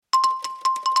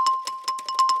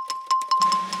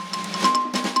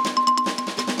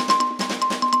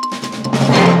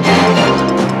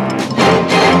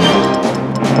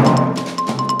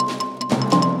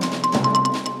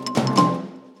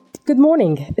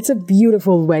morning. It's a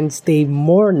beautiful Wednesday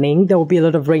morning. There will be a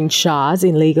lot of rain showers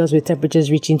in Lagos with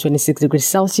temperatures reaching 26 degrees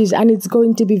Celsius, and it's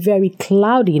going to be very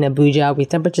cloudy in Abuja with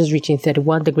temperatures reaching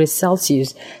 31 degrees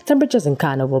Celsius. Temperatures in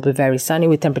Kano will be very sunny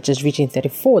with temperatures reaching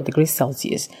 34 degrees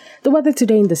Celsius. The weather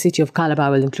today in the city of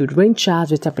Calabar will include rain showers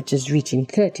with temperatures reaching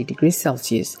 30 degrees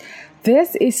Celsius.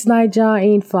 This is Niger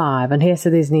in 5, and here's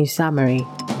today's news summary.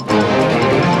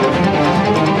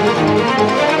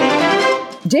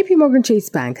 JP Morgan Chase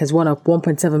Bank has won a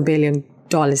 $1.7 billion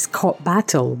court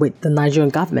battle with the Nigerian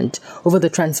government over the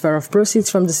transfer of proceeds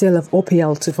from the sale of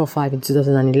OPL 245 in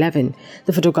 2011.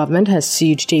 The federal government has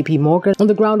sued JP Morgan on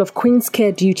the ground of Queen's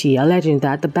Care duty, alleging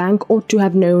that the bank ought to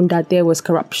have known that there was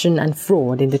corruption and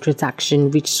fraud in the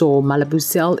transaction which saw Malibu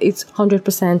sell its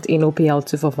 100% in OPL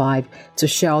 245 to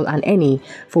Shell and Eni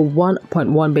for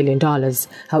 $1.1 billion.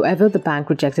 However, the bank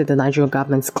rejected the Nigerian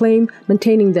government's claim,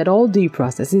 maintaining that all due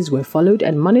processes were followed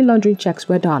and money laundering checks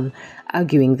were done,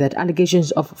 arguing that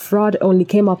allegations of fraud only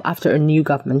came up after a new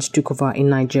government took over in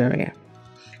Nigeria.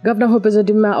 Governor Hope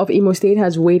Uzodinma of Imo State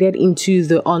has waded into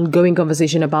the ongoing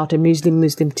conversation about a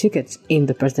Muslim ticket in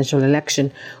the presidential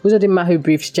election. Uzodinma, who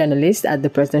briefed journalists at the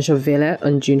presidential villa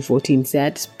on June 14,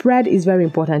 said, "Spread is very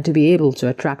important to be able to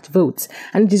attract votes,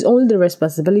 and it is only the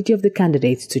responsibility of the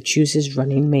candidate to choose his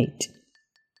running mate."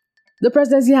 The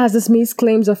presidency has dismissed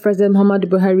claims of President Muhammadu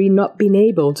Buhari not being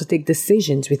able to take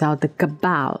decisions without the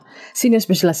cabal. Senior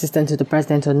Special Assistant to the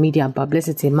President on Media and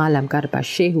Publicity, Malam Garba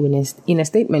Shehu, in a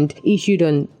statement issued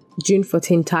on June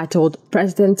 14 titled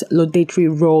President's Laudatory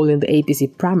Role in the APC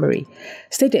Primary,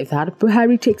 stated that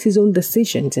Buhari takes his own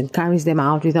decisions and carries them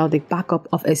out without the backup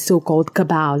of a so-called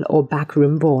cabal or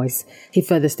backroom boys. He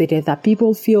further stated that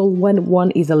people feel when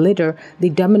one is a leader, they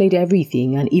dominate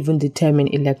everything and even determine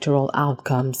electoral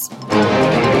outcomes.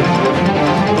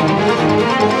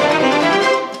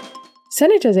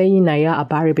 Senators Naya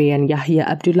Abaribe and Yahya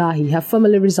Abdullahi have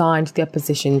formally resigned their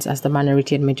positions as the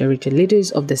minority and majority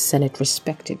leaders of the Senate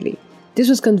respectively. This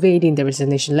was conveyed in the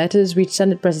resignation letters which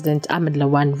Senate President Ahmed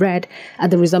Lawan read at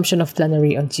the resumption of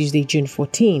plenary on Tuesday, June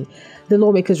 14. The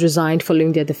lawmakers resigned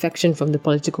following their defection from the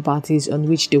political parties on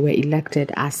which they were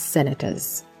elected as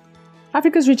senators.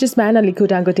 Africa's richest man, Aliko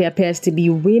Dangote, appears to be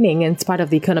winning in spite of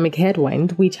the economic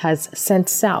headwind, which has sent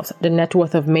south the net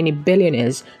worth of many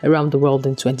billionaires around the world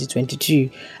in 2022.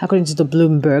 According to the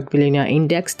Bloomberg Billionaire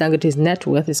Index, Dangote's net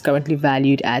worth is currently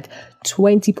valued at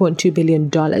 $20.2 billion,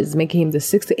 making him the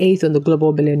 68th on the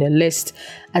global billionaire list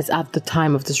as at the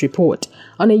time of this report.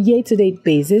 On a year-to-date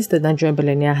basis, the Nigerian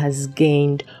billionaire has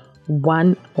gained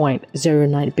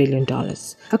 $1.09 billion.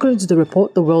 According to the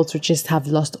report, the world's richest have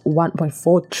lost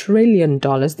 $1.4 trillion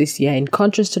this year, in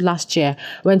contrast to last year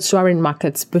when soaring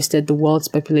markets boosted the world's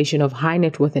population of high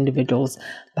net worth individuals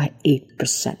by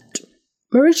 8%.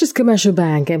 Mauritius Commercial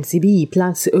Bank, MCB,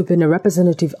 plans to open a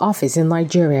representative office in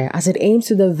Nigeria as it aims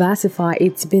to diversify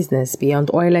its business beyond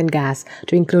oil and gas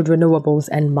to include renewables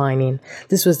and mining.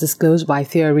 This was disclosed by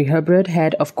Thierry Herbert,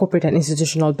 head of corporate and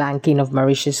institutional banking of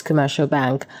Mauritius Commercial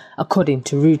Bank, according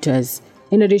to Reuters.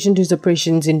 In addition to its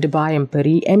operations in Dubai and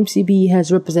Paris, MCB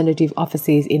has representative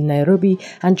offices in Nairobi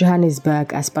and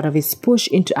Johannesburg as part of its push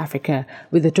into Africa,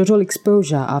 with a total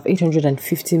exposure of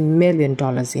 $850 million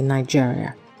in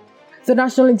Nigeria. The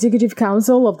National Executive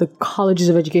Council of the Colleges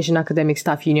of Education Academic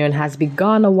Staff Union has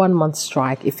begun a one-month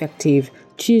strike effective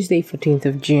Tuesday, 14th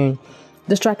of June.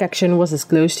 The strike action was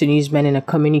disclosed to newsmen in a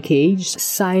communique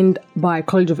signed by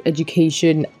College of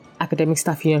Education Academic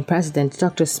Staff Union President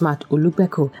Dr. Smart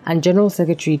Ulubeko and General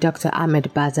Secretary Dr.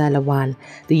 Ahmed Baza Lawan.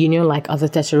 The union, like other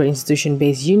tertiary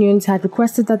institution-based unions, had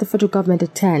requested that the federal government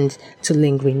attend to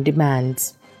lingering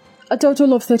demands. A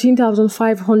total of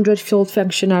 13,500 field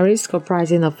functionaries,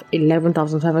 comprising of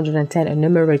 11,510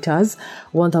 enumerators,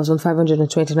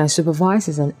 1,529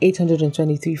 supervisors, and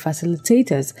 823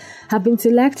 facilitators, have been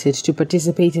selected to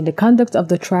participate in the conduct of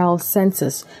the trial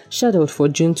census scheduled for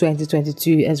June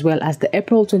 2022, as well as the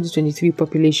April 2023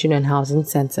 population and housing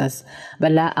census.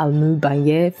 Bala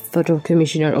Almu-Banye, Federal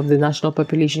Commissioner of the National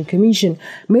Population Commission,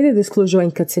 made a disclosure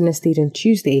in Katsina State on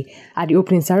Tuesday at the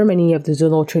opening ceremony of the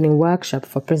zonal training workshop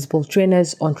for principal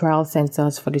trainers on trial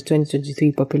census for the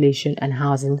 2023 population and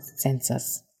housing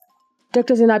census.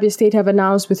 Doctors in Abia State have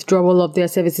announced withdrawal of their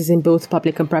services in both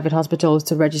public and private hospitals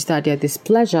to register their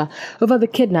displeasure over the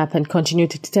kidnap and continued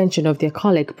detention of their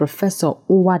colleague, Professor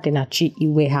Uwadenachi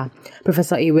Iweha.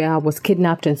 Professor Iweha was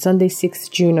kidnapped on Sunday, 6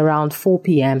 June around 4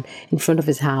 p.m. in front of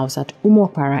his house at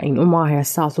Umopara in Umuahia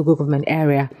South Ogo government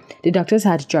area. The doctors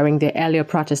had, during their earlier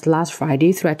protest last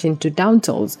Friday, threatened to down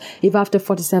tools if after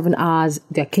 47 hours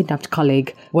their kidnapped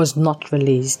colleague was not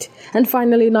released. And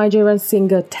finally, Nigerian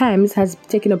singer Tems has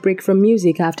taken a break from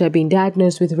music after being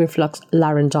diagnosed with reflux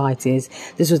laryngitis.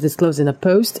 This was disclosed in a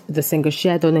post the singer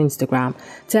shared on Instagram.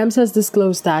 Tems has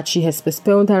disclosed that she has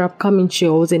postponed her upcoming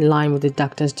shows in line with the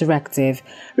doctor's directive.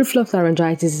 Reflux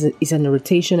laryngitis is an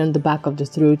irritation on the back of the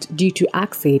throat due to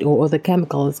acid or other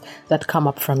chemicals that come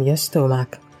up from your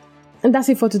stomach. And that's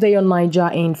it for today on Niger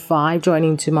in 5.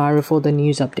 Joining tomorrow for the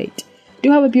news update.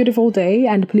 Do have a beautiful day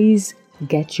and please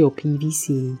get your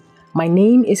PVC. My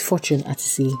name is Fortune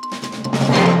Atisi.